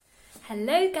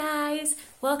Hello guys,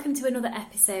 welcome to another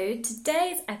episode.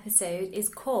 Today's episode is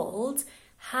called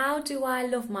How Do I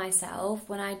Love Myself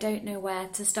When I Don't Know Where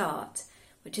to Start?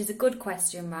 Which is a good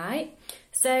question, right?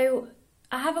 So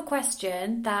I have a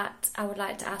question that I would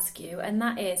like to ask you, and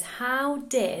that is, how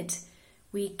did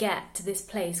we get to this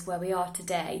place where we are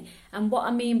today? And what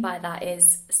I mean by that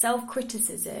is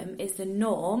self-criticism is the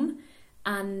norm,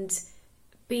 and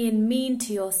being mean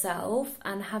to yourself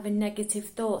and having negative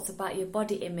thoughts about your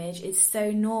body image is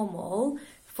so normal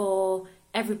for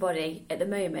everybody at the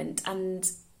moment.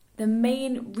 And the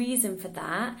main reason for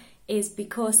that is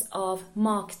because of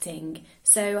marketing.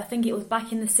 So I think it was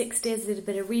back in the 60s, I did a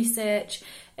bit of research,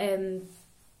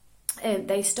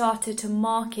 they started to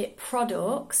market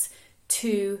products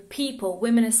to people,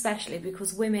 women especially,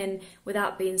 because women,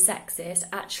 without being sexist,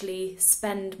 actually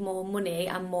spend more money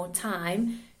and more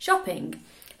time shopping.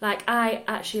 Like, I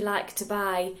actually like to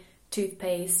buy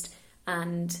toothpaste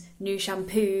and new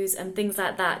shampoos and things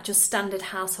like that, just standard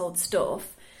household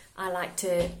stuff. I like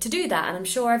to do that, and I'm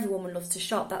sure every woman loves to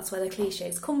shop. That's where the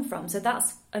cliches come from. So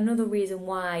that's another reason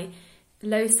why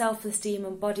low self-esteem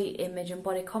and body image and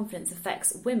body confidence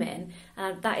affects women.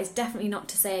 And that is definitely not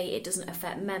to say it doesn't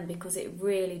affect men, because it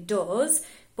really does.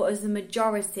 But as the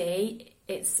majority,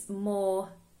 it's more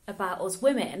about us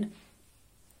women.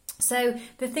 So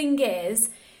the thing is,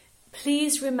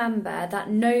 please remember that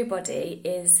nobody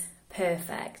is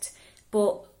perfect.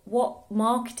 But what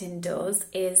marketing does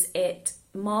is it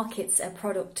markets a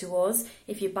product to us.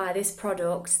 If you buy this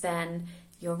product, then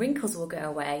your wrinkles will go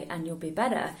away and you'll be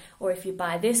better. Or if you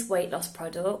buy this weight loss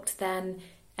product, then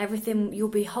everything, you'll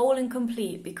be whole and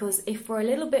complete. Because if we're a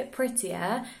little bit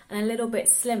prettier and a little bit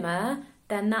slimmer,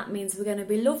 then that means we're going to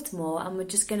be loved more, and we're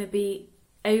just going to be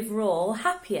overall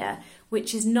happier,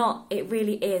 which is not, it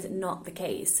really is not the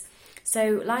case.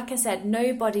 So like I said,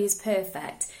 nobody is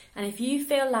perfect. And if you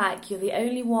feel like you're the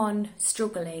only one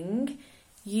struggling,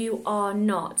 you are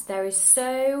not. There is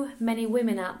so many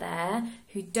women out there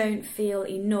who don't feel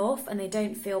enough, and they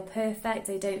don't feel perfect,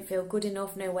 they don't feel good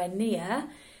enough, nowhere near,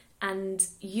 and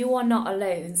you are not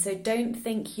alone. So don't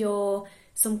think you're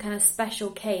some kind of special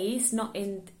case, not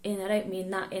in I don't mean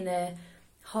that in a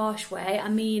harsh way. I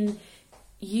mean,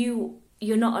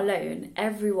 you're not alone.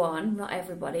 Everyone, not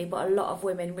everybody, but a lot of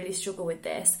women really struggle with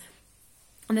this.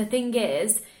 And the thing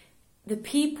is, the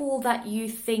people that you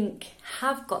think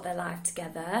have got their life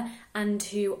together and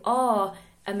who are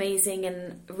amazing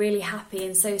and really happy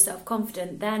and so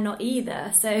self-confident, they're not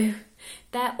either. So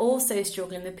they're also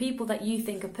struggling. The people that you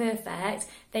think are perfect,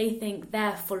 they think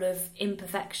they're full of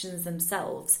imperfections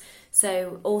themselves.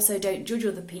 So also don't judge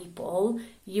other people.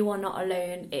 You are not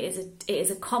alone. It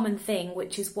is a common thing,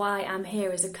 which is why I'm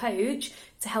here as a coach,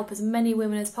 to help as many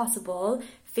women as possible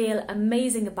feel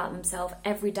amazing about themselves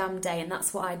every damn day. And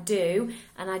that's what I do.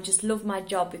 And I just love my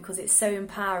job because it's so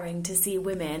empowering to see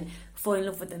women fall in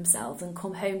love with themselves and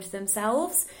come home to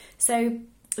themselves. So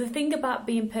the thing about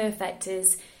being perfect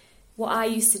is, what I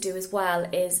used to do as well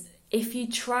is, if you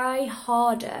try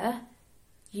harder,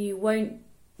 you'll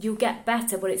get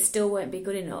better, but it still won't be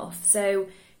good enough. So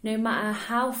no matter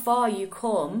how far you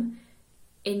come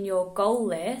in your goal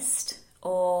list,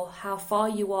 or how far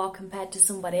you are compared to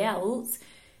somebody else,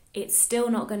 it's still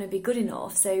not going to be good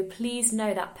enough. So please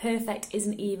know that perfect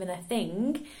isn't even a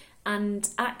thing. And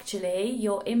actually,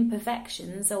 your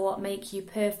imperfections are what make you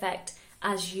perfect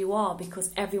as you are, because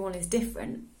everyone is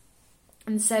different.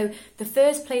 And so the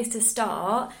first place to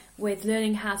start with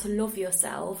learning how to love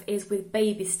yourself is with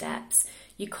baby steps.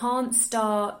 You can't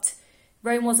start,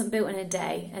 Rome wasn't built in a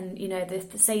day, and you know, the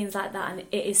sayings like that, and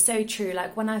it is so true.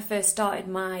 Like when I first started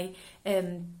my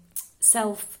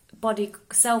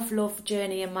self-love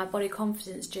journey and my body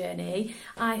confidence journey,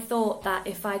 I thought that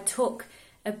if I took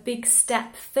a big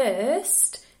step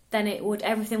first, then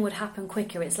everything would happen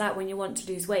quicker. It's like when you want to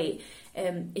lose weight.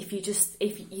 If you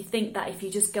think that if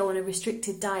you just go on a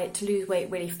restricted diet to lose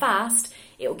weight really fast,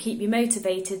 it will keep you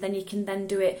motivated, then you can then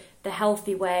do it the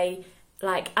healthy way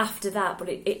like after that. But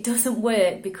it doesn't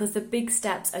work, because the big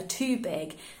steps are too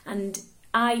big. And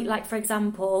for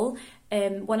example,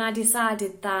 when I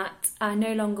decided that I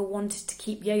no longer wanted to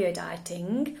keep yo-yo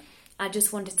dieting, I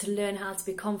just wanted to learn how to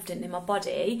be confident in my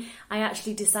body, I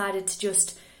actually decided to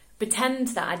just pretend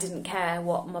that I didn't care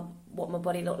what my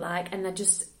body looked like, and I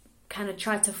just kind of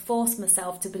tried to force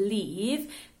myself to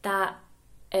believe that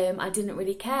I didn't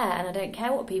really care, and I don't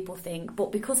care what people think.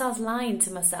 But because I was lying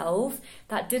to myself,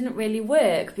 that didn't really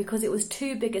work, because it was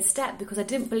too big a step, because I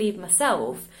didn't believe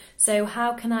myself. So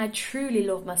how can I truly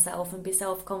love myself and be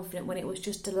self-confident when it was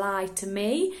just a lie to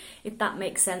me, if that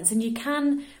makes sense? And you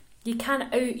can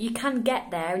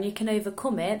get there, and you can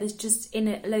overcome it. There's just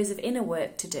loads of inner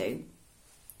work to do.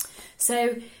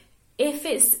 So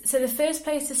the first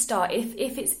place to start,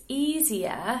 if it's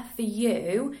easier for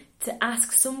you to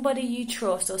ask somebody you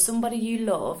trust or somebody you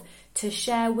love to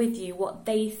share with you what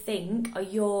they think are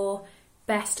your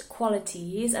best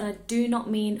qualities, and I do not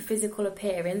mean physical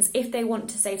appearance. If they want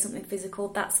to say something physical,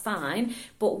 that's fine,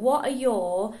 but what are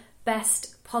your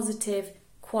best positive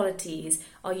qualities?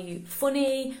 Are you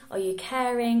funny? Are you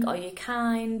caring? Are you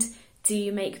kind? Do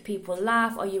you make people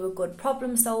laugh? Are you a good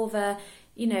problem solver?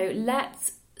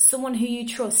 Let someone who you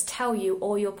trust tell you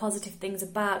all your positive things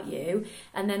about you,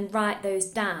 and then write those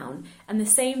down. And the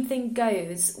same thing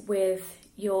goes with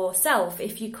yourself.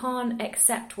 If you can't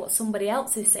accept what somebody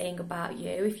else is saying about you,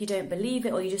 if you don't believe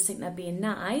it, or you just think they're being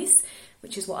nice,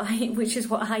 which is what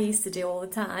I used to do all the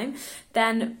time,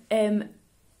 then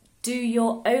do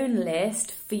your own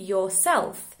list for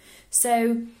yourself.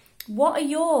 So what are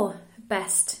your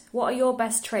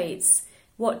best traits?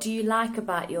 What do you like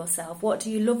about yourself? What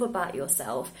do you love about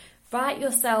yourself? Write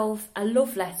yourself a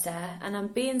love letter, and I'm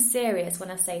being serious when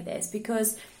I say this,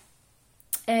 because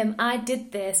I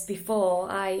did this before.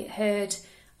 I heard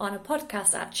on a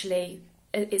podcast, actually,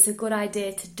 it's a good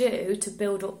idea to do to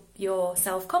build up your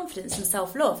self-confidence and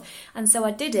self-love. And so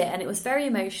I did it, and it was very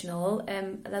emotional,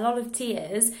 a lot of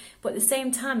tears, but at the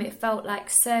same time it felt like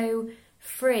so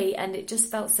free, and it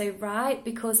just felt so right,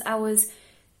 because I was,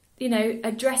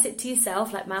 address it to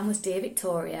yourself, like mine was, Dear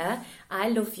Victoria, I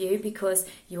love you because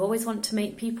you always want to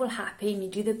make people happy and you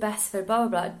do the best for blah,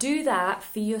 blah, blah. Do that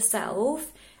for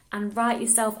yourself, and write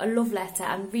yourself a love letter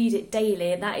and read it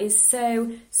daily. And that is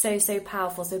so, so, so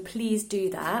powerful. So please do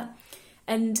that.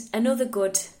 And another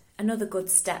good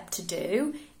step to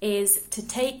do is to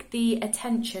take the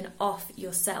attention off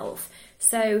yourself.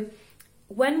 So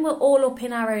when we're all up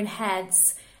in our own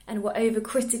heads and we're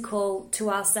overcritical to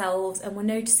ourselves, and we're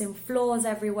noticing flaws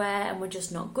everywhere, and we're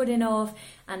just not good enough,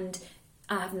 and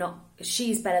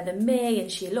she's better than me,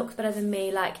 and she looks better than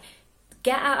me, like,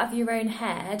 get out of your own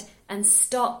head and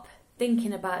stop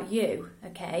thinking about you,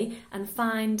 okay? And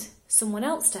find someone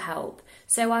else to help.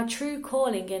 So our true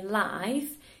calling in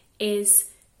life is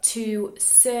to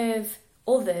serve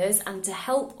others and to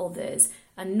help others,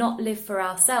 and not live for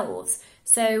ourselves.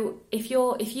 So if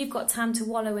you've got time to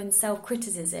wallow in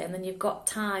self-criticism, then you've got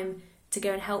time to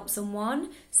go and help someone.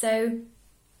 So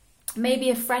maybe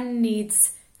a friend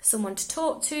needs someone to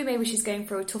talk to, maybe she's going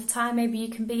through a tough time, maybe you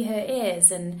can be her ears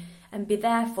and be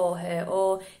there for her,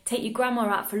 or take your grandma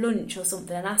out for lunch or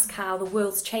something and ask how the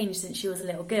world's changed since she was a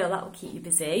little girl. That will keep you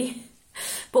busy.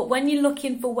 But when you're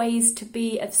looking for ways to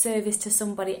be of service to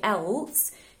somebody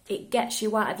else, it gets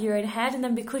you out of your own head, and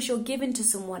then because you're giving to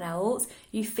someone else,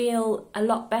 you feel a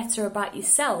lot better about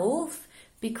yourself,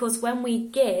 because when we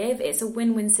give, it's a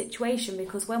win-win situation,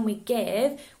 because when we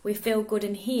give, we feel good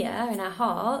in here, in our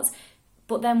hearts,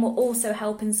 but then we're also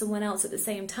helping someone else at the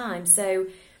same time. So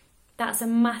that's a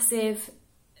massive,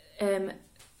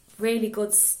 really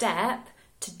good step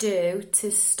to do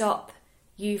to stop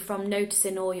you from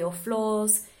noticing all your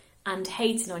flaws and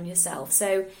hating on yourself.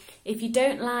 So if you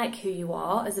don't like who you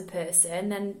are as a person,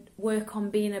 then work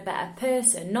on being a better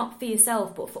person, not for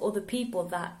yourself, but for other people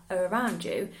that are around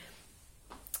you.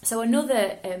 So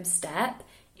another step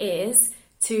is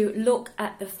to look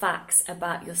at the facts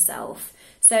about yourself.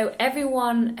 So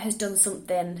everyone has done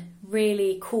something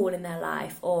really cool in their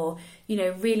life, or,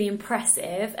 really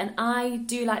impressive. And I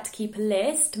do like to keep a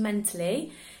list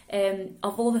mentally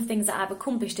of all the things that I've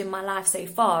accomplished in my life so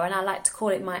far, and I like to call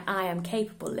it my I am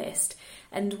capable list.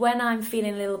 And when I'm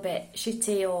feeling a little bit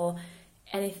shitty or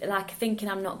anything, like thinking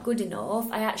I'm not good enough,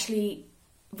 I actually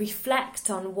reflect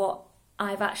on what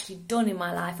I've actually done in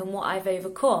my life and what I've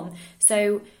overcome.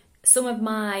 So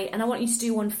and I want you to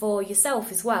do one for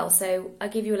yourself as well. So I'll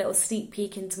give you a little sneak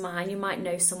peek into mine. You might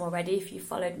know some already if you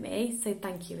followed me. So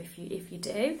thank you if you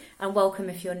do, and welcome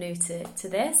if you're new to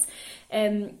this.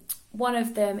 One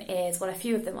of them is, a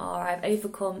few of them are, I've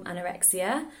overcome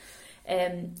anorexia,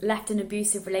 left an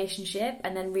abusive relationship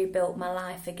and then rebuilt my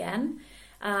life again.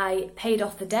 I paid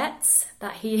off the debts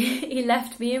that he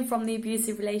left me in from the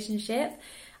abusive relationship.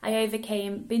 I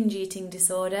overcame binge eating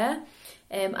disorder.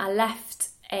 I left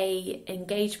I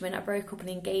broke up an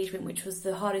engagement, which was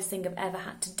the hardest thing I've ever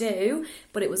had to do,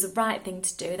 but it was the right thing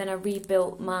to do. Then I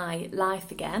rebuilt my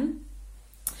life again.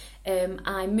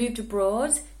 I moved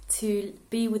abroad to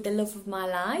be with the love of my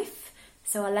life.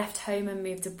 So I left home and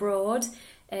moved abroad.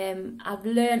 I've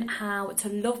learned how to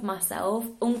love myself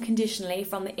unconditionally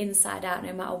from the inside out,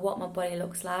 no matter what my body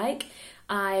looks like.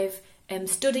 I've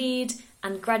studied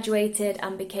and graduated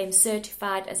and became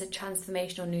certified as a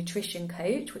transformational nutrition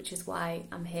coach, which is why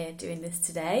I'm here doing this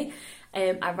today.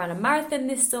 I ran a marathon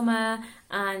this summer,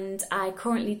 and I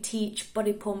currently teach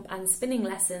body pump and spinning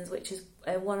lessons, which is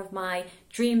one of my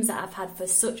dreams that I've had for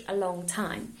such a long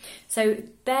time. So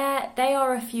they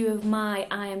are a few of my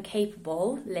I am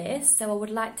capable lists. So I would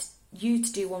like you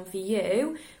to do one for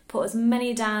you. Put as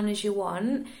many down as you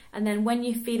want, and then when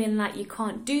you're feeling like you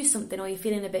can't do something or you're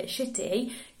feeling a bit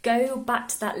shitty, go back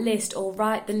to that list or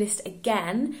write the list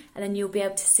again, and then you'll be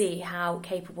able to see how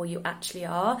capable you actually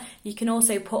are. You can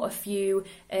also put a few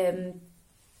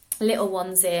little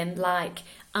ones in, like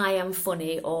I am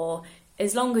funny, or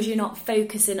as long as you're not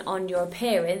focusing on your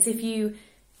appearance,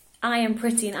 I am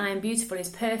pretty and I am beautiful is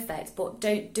perfect, but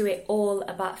don't do it all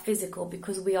about physical,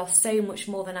 because we are so much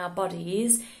more than our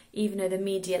bodies, even though the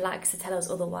media likes to tell us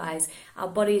otherwise. Our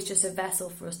body is just a vessel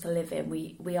for us to live in.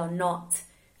 We are not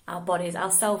our bodies.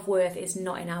 Our self-worth is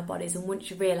not in our bodies, and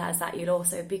once you realise that, you'll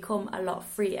also become a lot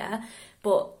freer.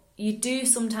 But you do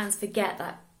sometimes forget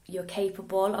that you're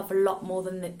capable of a lot more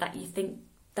than that you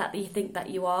think that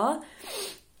you are.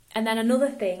 And then another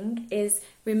thing is,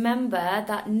 remember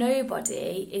that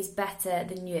nobody is better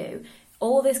than you.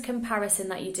 All this comparison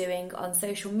that you're doing on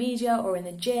social media or in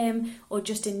the gym or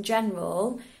just in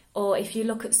general, or if you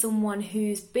look at someone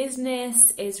whose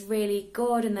business is really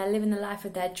good and they're living the life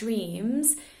of their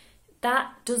dreams,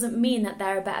 that doesn't mean that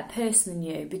they're a better person than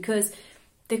you, because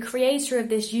the creator of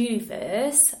this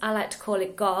universe, I like to call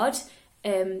it God,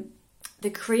 the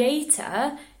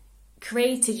creator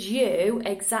created you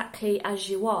exactly as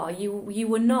you are. You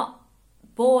were not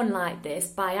born like this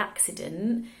by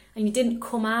accident, and you didn't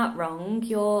come out wrong.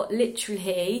 You're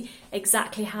literally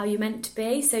exactly how you're meant to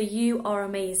be. So you are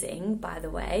amazing, by the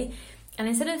way. And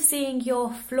instead of seeing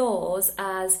your flaws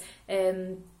as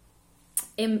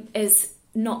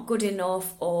not good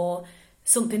enough or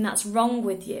something that's wrong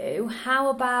with you, how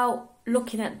about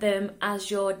looking at them as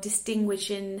your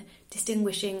distinguishing,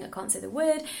 I can't say the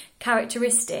word,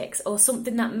 characteristics, or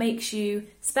something that makes you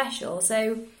special.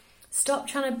 So stop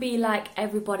trying to be like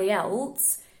everybody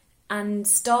else and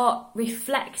start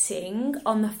reflecting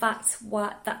on the fact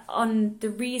on the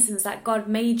reasons that God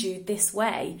made you this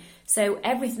way. So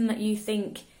everything that you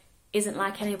think isn't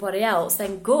like anybody else,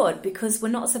 then good, because we're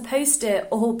not supposed to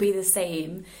all be the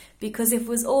same. Because if it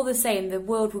was all the same, the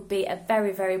world would be a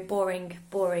very, very boring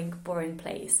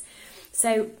place.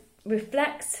 So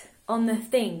reflect on the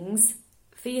things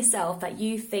for yourself that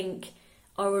you think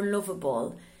are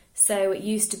unlovable. So it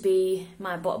used to be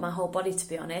my whole body, to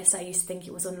be honest. I used to think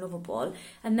it was unlovable.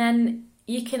 And then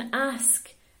you can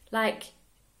ask, like,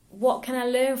 what can I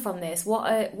learn from this?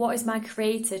 What is my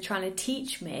creator trying to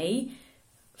teach me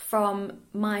from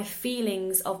my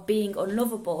feelings of being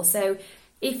unlovable? So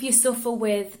if you suffer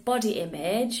with body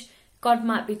image, God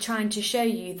might be trying to show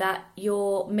you that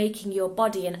you're making your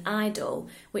body an idol,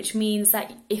 which means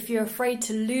that if you're afraid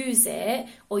to lose it,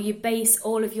 or you base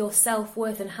all of your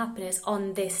self-worth and happiness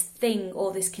on this thing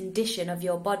or this condition of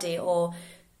your body, or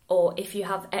if you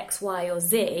have X, Y, or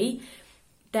Z,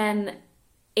 then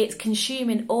it's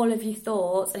consuming all of your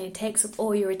thoughts and it takes up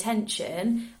all your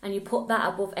attention, and you put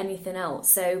that above anything else.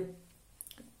 So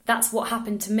that's what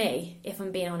happened to me, if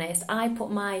I'm being honest. I put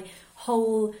my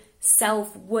whole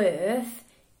self-worth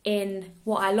in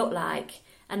what I look like,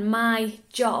 and my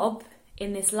job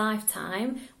in this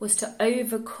lifetime was to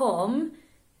overcome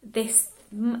this.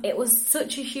 It was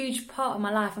such a huge part of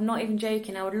my life, I'm not even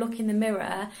joking. I would look in the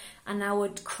mirror and I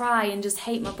would cry and just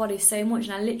hate my body so much,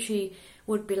 and I literally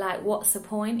would be like, what's the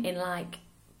point in like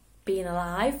being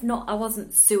alive? I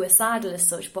wasn't suicidal as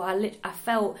such, but I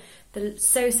felt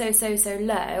so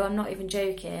low. I'm not even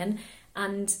joking.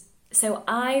 And so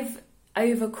I've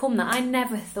overcome that. I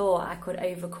never thought I could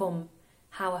overcome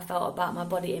how I felt about my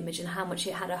body image and how much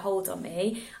it had a hold on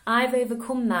me. I've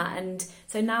overcome that, and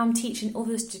so now I'm teaching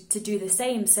others to do the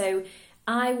same. So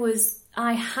I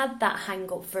had that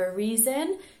hang up for a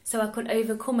reason, so I could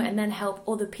overcome it and then help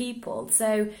other people.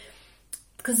 So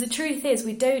because the truth is,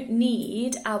 we don't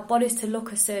need our bodies to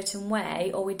look a certain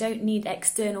way, or we don't need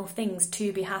external things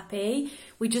to be happy.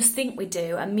 We just think we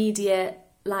do, and in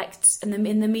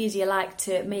the media like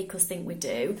to make us think we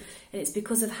do. And it's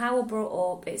because of how we're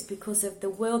brought up, it's because of the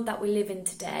world that we live in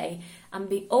today,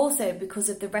 and also because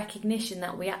of the recognition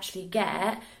that we actually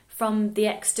get from the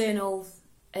external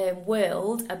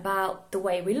world about the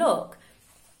way we look.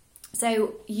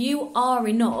 So you are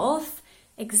enough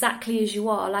exactly as you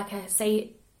are. Like I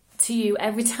say to you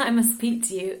every time I speak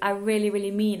to you, I really, really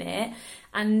mean it.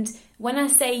 And when I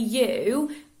say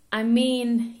you, I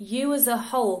mean you as a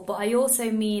whole, but I also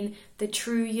mean the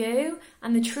true you.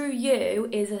 And the true you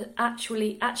is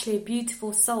actually a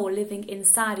beautiful soul living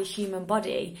inside a human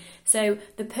body. So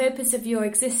the purpose of your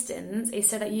existence is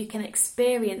so that you can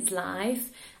experience life,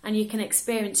 and you can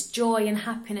experience joy and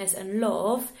happiness and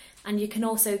love, and you can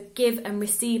also give and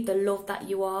receive the love that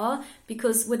you are.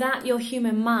 Because without your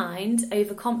human mind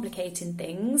overcomplicating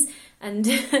things and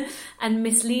and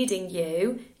misleading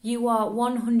you, you are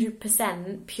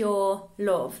 100% pure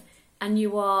love, and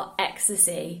you are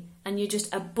ecstasy, and you're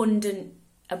just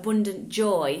abundant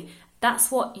joy.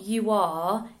 That's what you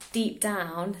are deep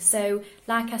down. So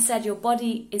like I said, your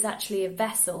body is actually a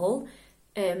vessel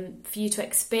for you to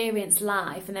experience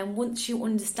life, and then once you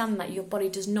understand that your body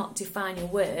does not define your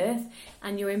worth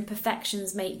and your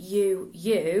imperfections make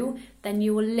you, then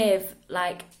you will live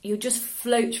like, you'll just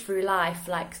float through life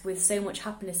like with so much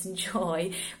happiness and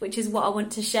joy, which is what I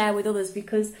want to share with others,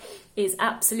 because it's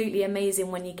absolutely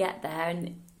amazing when you get there,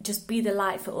 and just be the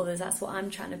light for others. That's what I'm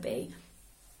trying to be.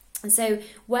 And so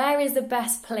where is the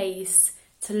best place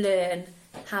to learn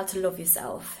how to love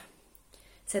yourself?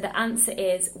 So the answer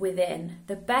is within.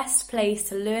 The best place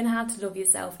to learn how to love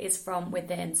yourself is from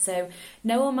within. So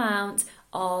no amount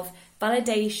of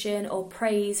validation or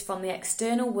praise from the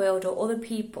external world or other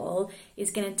people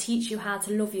is going to teach you how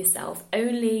to love yourself.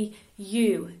 Only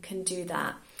you can do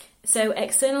that. So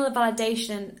external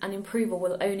validation and approval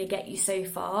will only get you so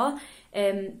far.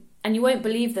 And you won't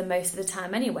believe them most of the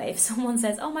time anyway. If someone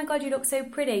says, oh my God, you look so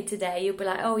pretty today, you'll be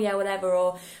like, oh yeah,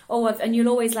 whatever. And you'll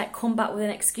always like come back with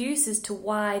an excuse as to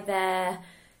why their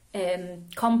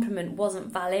compliment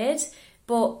wasn't valid.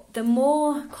 But the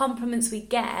more compliments we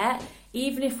get,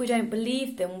 even if we don't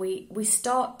believe them, we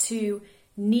start to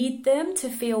need them to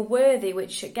feel worthy,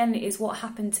 which again is what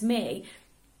happened to me.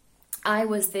 I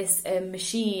was this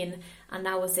machine, and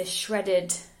I was this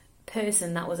shredded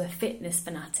person that was a fitness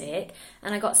fanatic,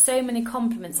 and I got so many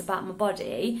compliments about my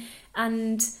body.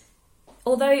 And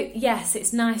although yes,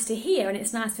 it's nice to hear and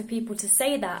it's nice for people to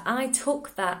say that, I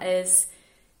took that as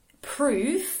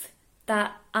proof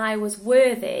that I was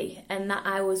worthy and that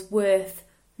I was worth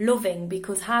loving,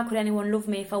 because how could anyone love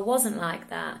me if I wasn't like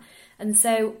that? And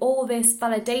so all this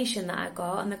validation that I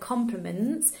got and the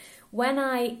compliments, when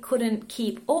I couldn't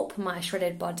keep up my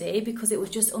shredded body because it was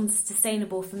just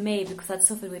unsustainable for me, because I'd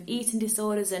suffered with eating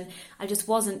disorders and I just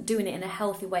wasn't doing it in a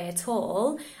healthy way at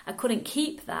all, I couldn't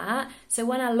keep that. So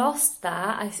when I lost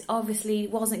that, I obviously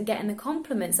wasn't getting the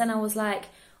compliments, and I was like,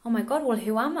 oh my God, well,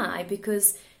 who am I?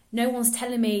 Because no one's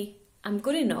telling me I'm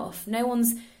good enough. No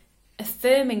one's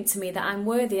affirming to me that I'm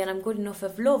worthy and I'm good enough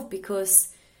of love, because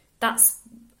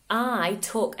I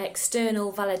took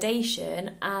external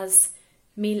validation as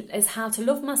how to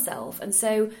love myself. And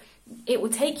so it will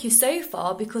take you so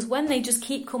far, because when they just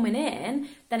keep coming in,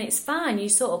 then it's fine. You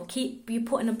sort of you're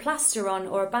putting a plaster on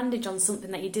or a bandage on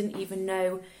something that you didn't even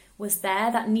know was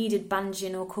there, that needed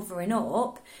bandaging or covering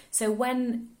up. So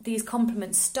when these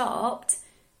compliments stopped,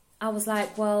 I was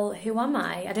like, well, who am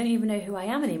I? I don't even know who I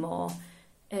am anymore.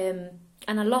 And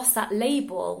I lost that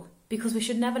label, because we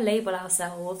should never label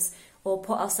ourselves or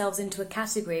put ourselves into a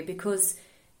category, because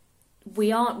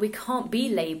we can't be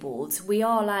labelled. We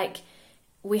are like,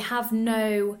 we have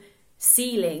no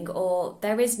ceiling, or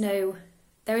there is no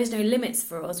limits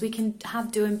for us. We can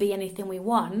do and be anything we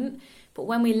want. But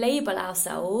when we label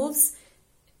ourselves,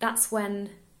 that's when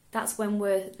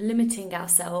we're limiting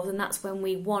ourselves, and that's when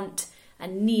we want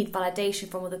and need validation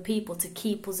from other people to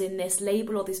keep us in this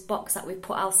label or this box that we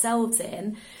put ourselves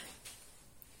in.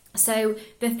 So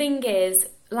the thing is,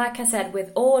 like I said,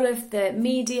 with all of the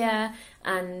media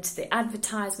and the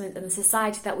advertisement and the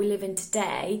society that we live in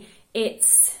today,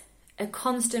 it's a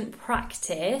constant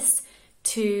practice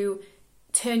to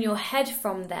turn your head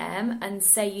from them and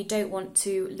say you don't want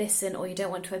to listen, or you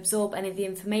don't want to absorb any of the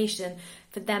information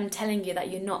for them telling you that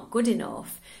you're not good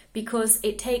enough, because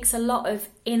it takes a lot of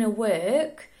inner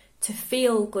work to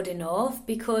feel good enough.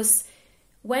 Because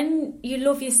when you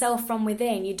love yourself from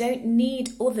within, you don't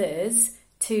need others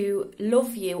to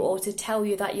love you or to tell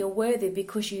you that you're worthy,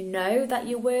 because you know that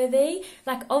you're worthy.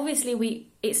 Like, obviously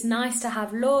it's nice to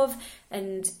have love,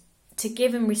 and to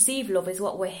give and receive love is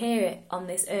what we're here on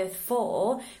this earth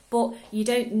for, but you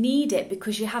don't need it,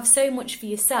 because you have so much for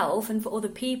yourself, and for other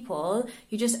people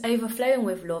you're just overflowing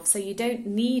with love. So you don't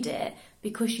need it,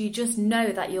 because you just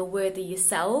know that you're worthy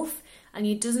yourself. And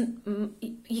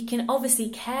you can obviously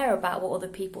care about what other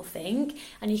people think,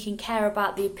 and you can care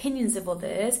about the opinions of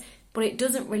others, but it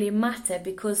doesn't really matter,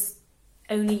 because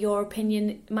only your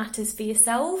opinion matters for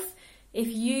yourself. If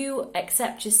you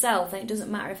accept yourself, then it doesn't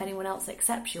matter if anyone else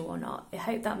accepts you or not. I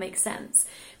hope that makes sense.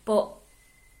 But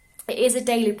it is a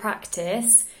daily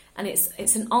practice, and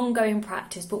it's an ongoing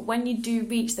practice. But when you do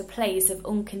reach the place of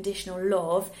unconditional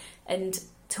love and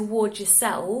towards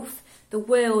yourself, the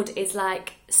world is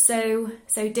like so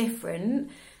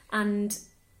different, and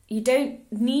you don't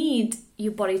need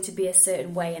your body to be a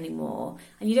certain way anymore,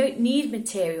 and you don't need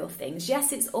material things.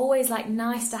 Yes, it's always like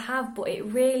nice to have, but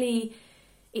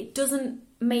it doesn't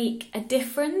make a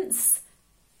difference.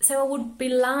 So I would be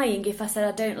lying if I said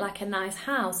I don't like a nice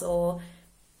house, or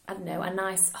I don't know, a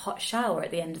nice hot shower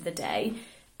at the end of the day.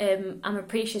 I'm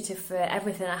appreciative for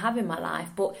everything I have in my life,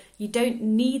 but you don't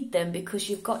need them because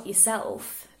you've got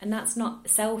yourself, and that's not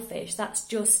selfish. That's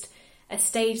just a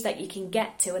stage that you can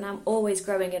get to, and I'm always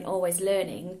growing and always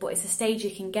learning, but it's a stage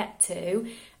you can get to,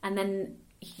 and then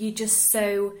you're just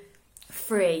so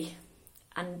free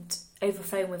and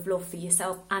overflowing with love for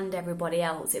yourself and everybody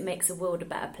else. It makes the world a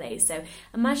better place. So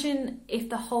imagine if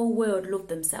the whole world loved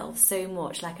themselves so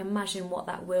much. Like, imagine what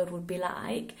that world would be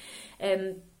like.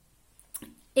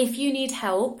 If you need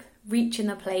help reaching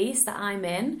the place that I'm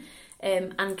in,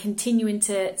 and continuing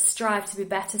to strive to be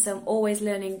better, so I'm always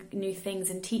learning new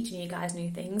things and teaching you guys new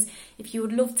things. If you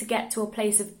would love to get to a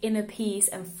place of inner peace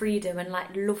and freedom and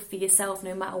like love for yourself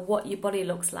no matter what your body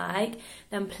looks like,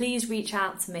 then please reach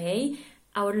out to me.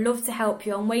 I would love to help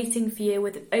you. I'm waiting for you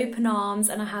with open arms,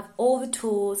 and I have all the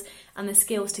tools and the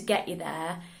skills to get you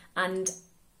there, and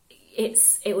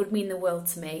it would mean the world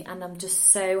to me. And I'm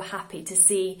just so happy to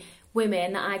see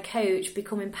women that I coach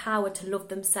become empowered to love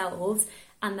themselves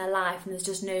and their life, and there's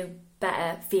just no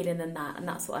better feeling than that, and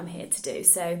that's what I'm here to do.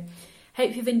 So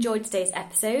hope you've enjoyed today's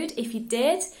episode. If you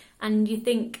did, and you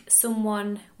think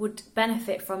someone would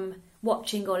benefit from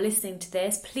watching or listening to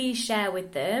this, please share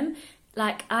with them.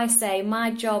 Like I say, my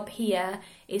job here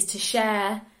is to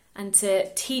share and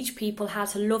to teach people how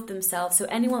to love themselves. So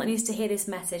anyone that needs to hear this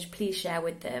message, please share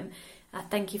with them. I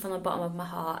thank you from the bottom of my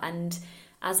heart. And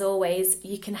as always,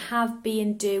 you can have, be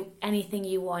and do anything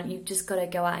you want. You've just got to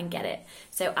go out and get it.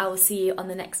 So I will see you on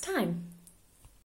the next time.